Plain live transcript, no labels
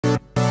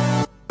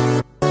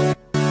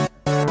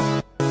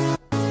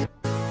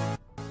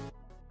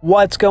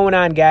What's going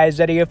on, guys?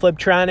 Eddie of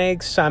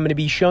Fliptroniks. I'm going to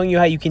be showing you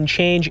how you can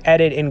change,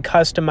 edit, and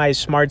customize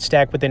Smart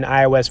Stack within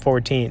iOS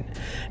 14.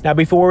 Now,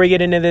 before we get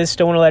into this,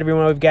 still want to let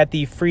everyone know we've got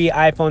the free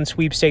iPhone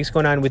sweepstakes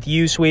going on with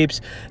U-Sweeps.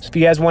 So if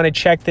you guys want to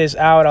check this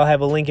out, I'll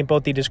have a link in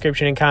both the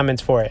description and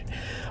comments for it.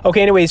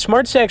 Okay, anyway,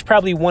 Smart Stack's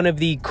probably one of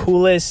the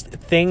coolest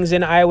things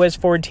in iOS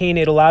 14.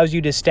 It allows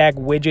you to stack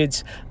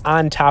widgets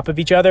on top of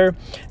each other.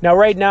 Now,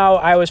 right now,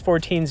 iOS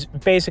 14 is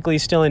basically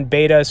still in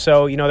beta,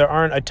 so, there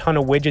aren't a ton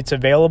of widgets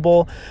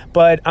available,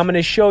 but I'm going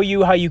to show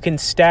you how you can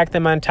stack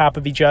them on top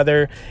of each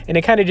other, and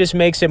it kind of just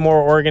makes it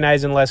more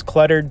organized and less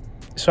cluttered.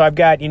 So I've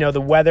got,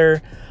 the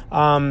weather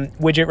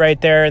widget right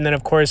there, and then,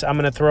 of course, I'm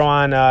going to throw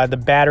on the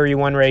battery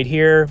one right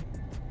here,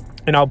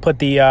 and I'll put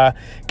the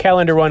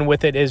calendar one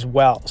with it as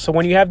well. So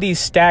when you have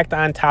these stacked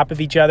on top of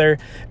each other,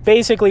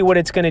 basically what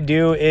it's going to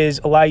do is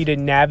allow you to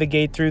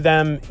navigate through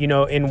them,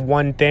 in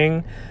one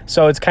thing.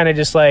 So it's kind of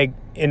just like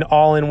an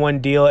all-in-one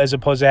deal as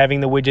opposed to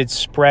having the widgets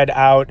spread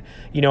out,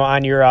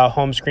 on your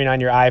home screen on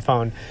your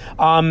iPhone.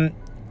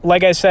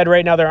 Like I said,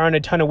 right now there aren't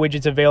a ton of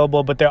widgets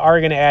available, but they are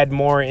going to add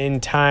more in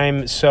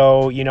time.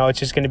 So, it's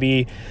just going to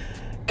be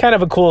kind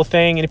of a cool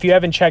thing. And if you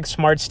haven't checked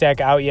Smart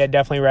Stack out yet,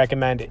 definitely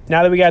recommend it.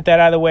 Now that we got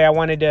that out of the way, I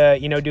wanted to,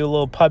 do a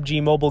little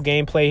PUBG mobile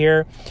gameplay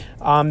here.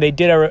 They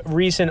did a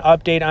recent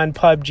update on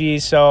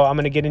PUBG, so I'm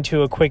going to get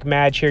into a quick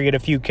match here, get a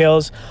few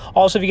kills.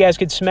 Also, if you guys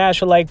could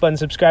smash the like button,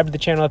 subscribe to the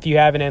channel if you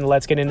haven't, and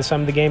let's get into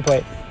some of the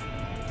gameplay.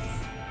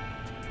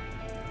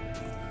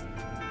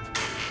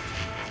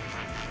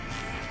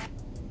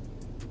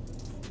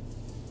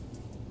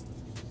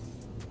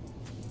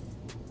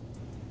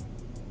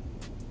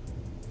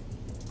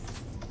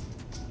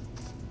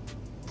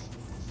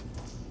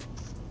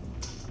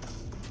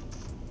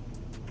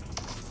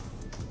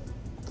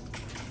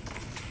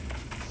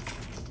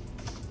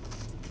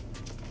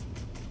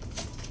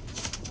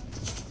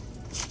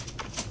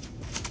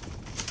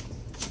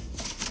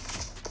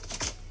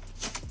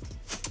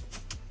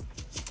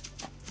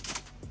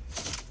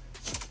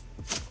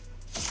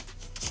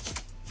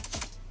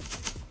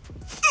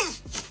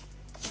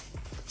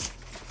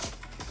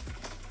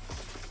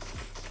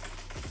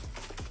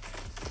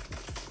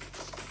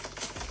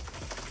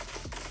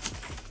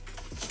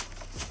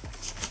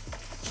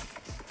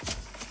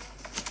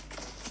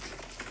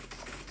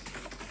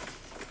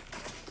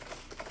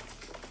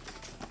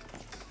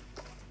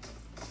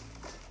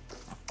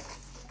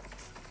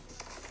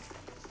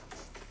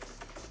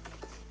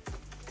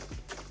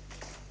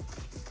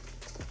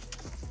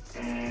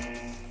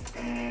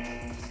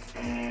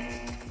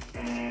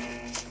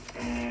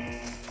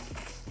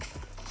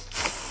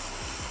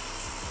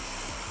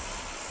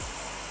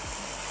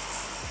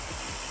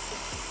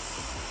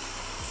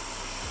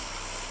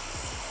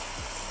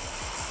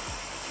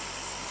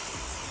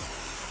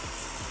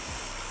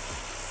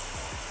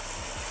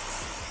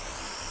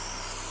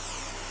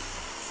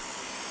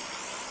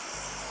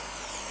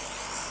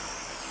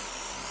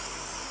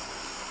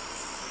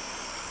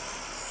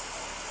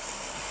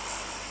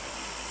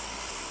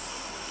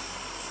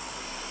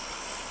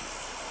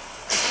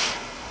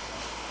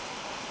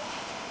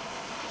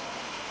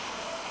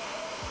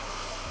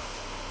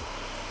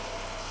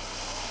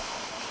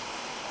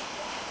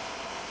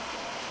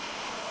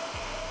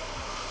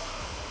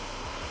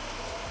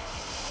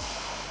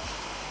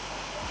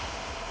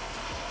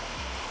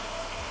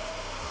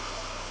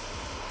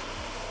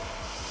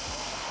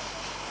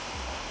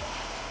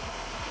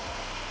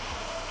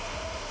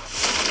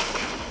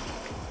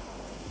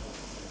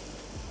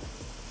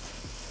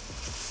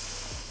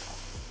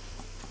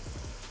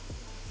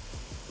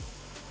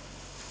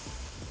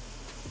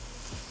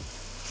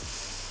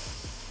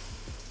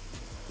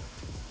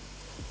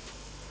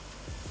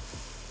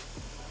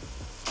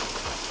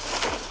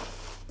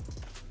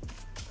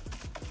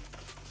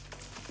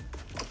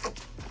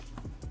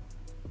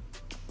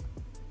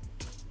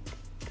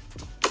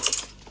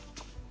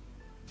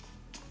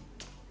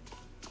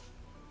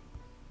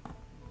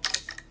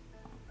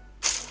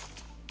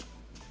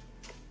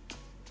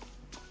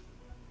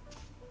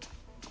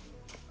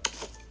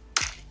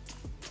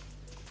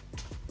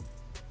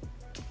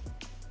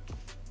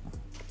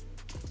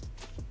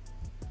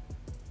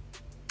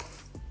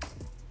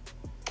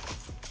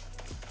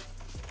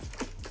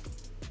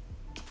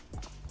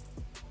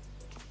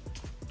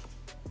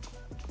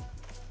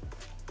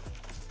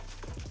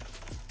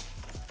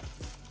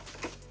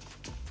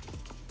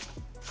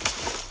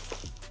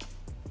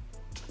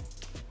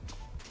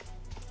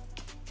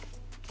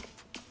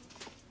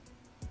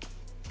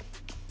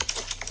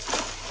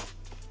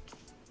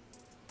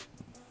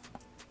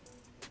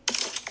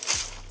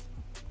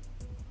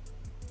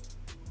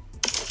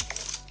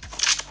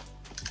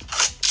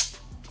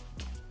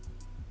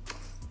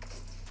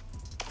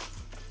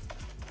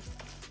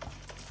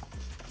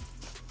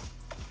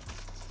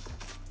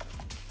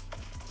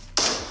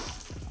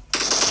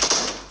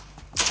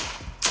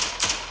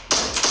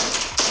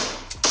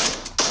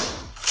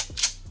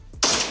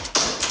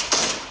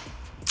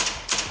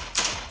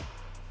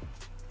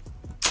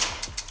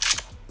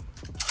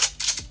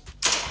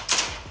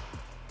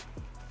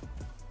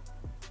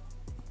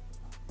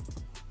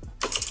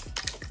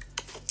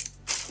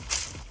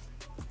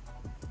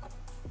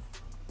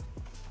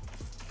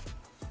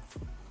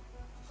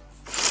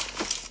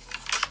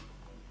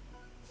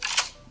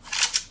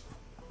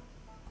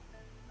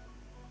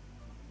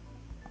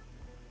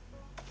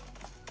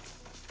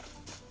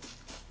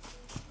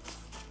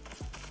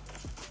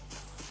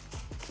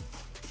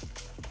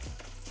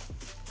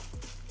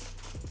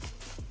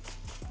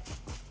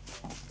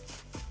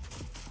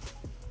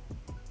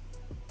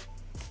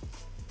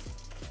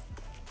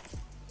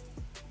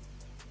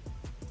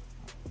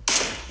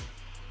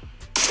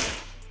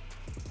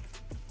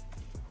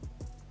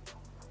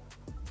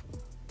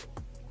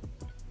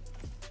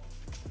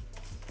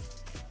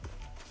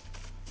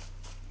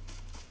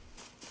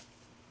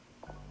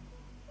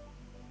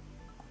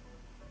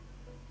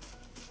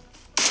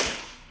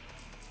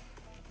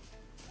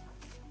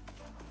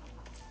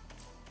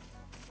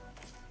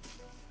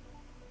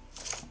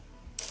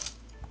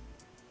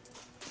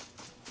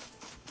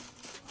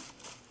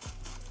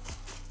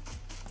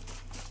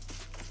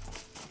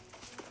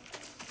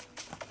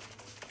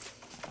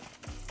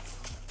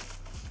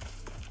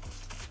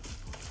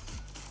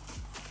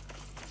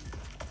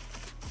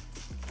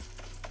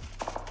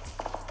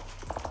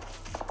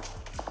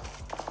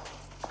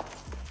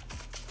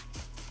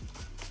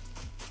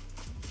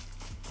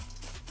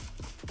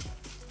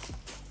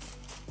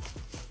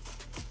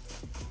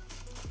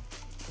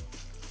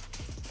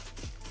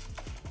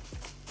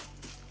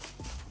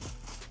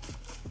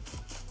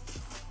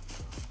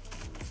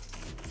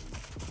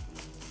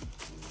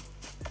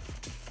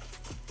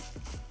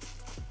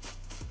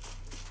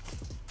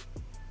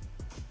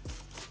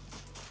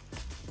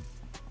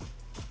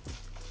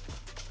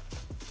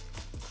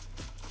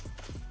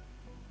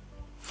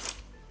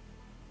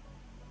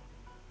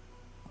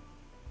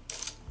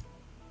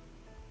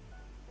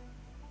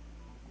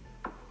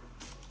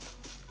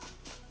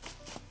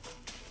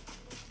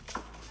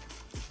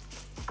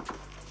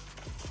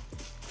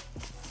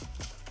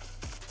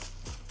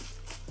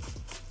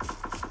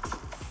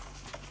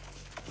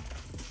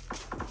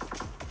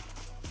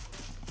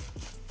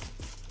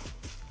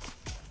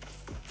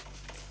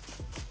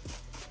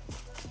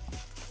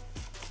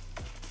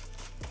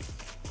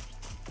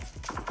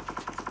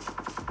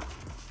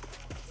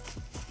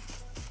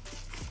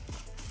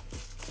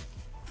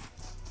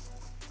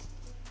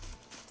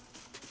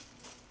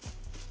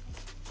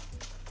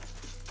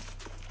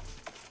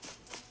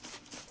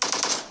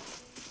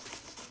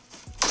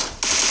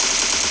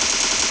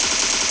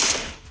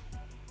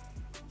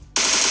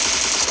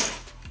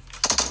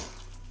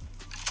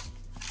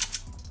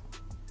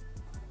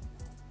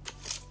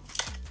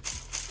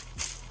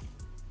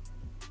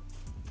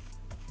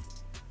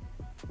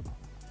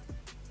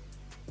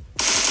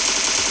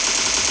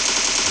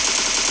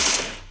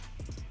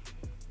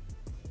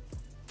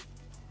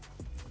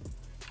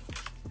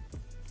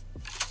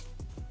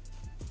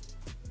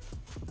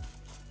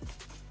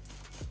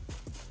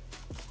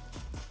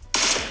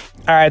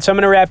 All right, so I'm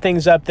going to wrap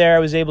things up there. I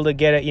was able to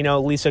get, at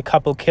least a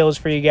couple kills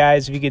for you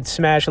guys. If you could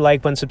smash the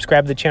like button,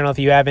 subscribe to the channel if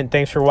you haven't.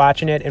 Thanks for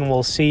watching it, and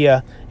we'll see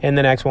you in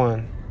the next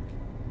one.